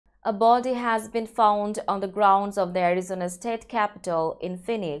A body has been found on the grounds of the Arizona state capitol in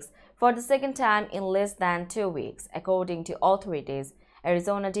Phoenix for the second time in less than 2 weeks, according to authorities.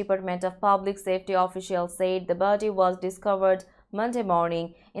 Arizona Department of Public Safety officials said the body was discovered Monday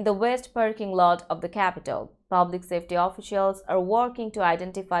morning in the west parking lot of the Capitol. Public safety officials are working to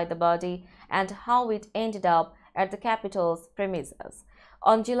identify the body and how it ended up at the Capitol's premises.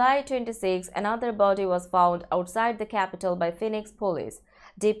 On July 26, another body was found outside the Capitol by Phoenix police.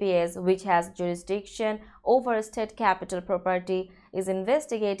 DPS, which has jurisdiction over state capitol property, is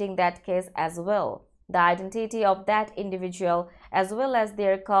investigating that case as well. The identity of that individual as well as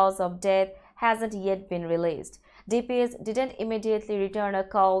their cause of death hasn't yet been released. DPS didn't immediately return a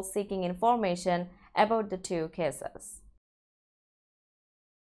call seeking information about the two cases.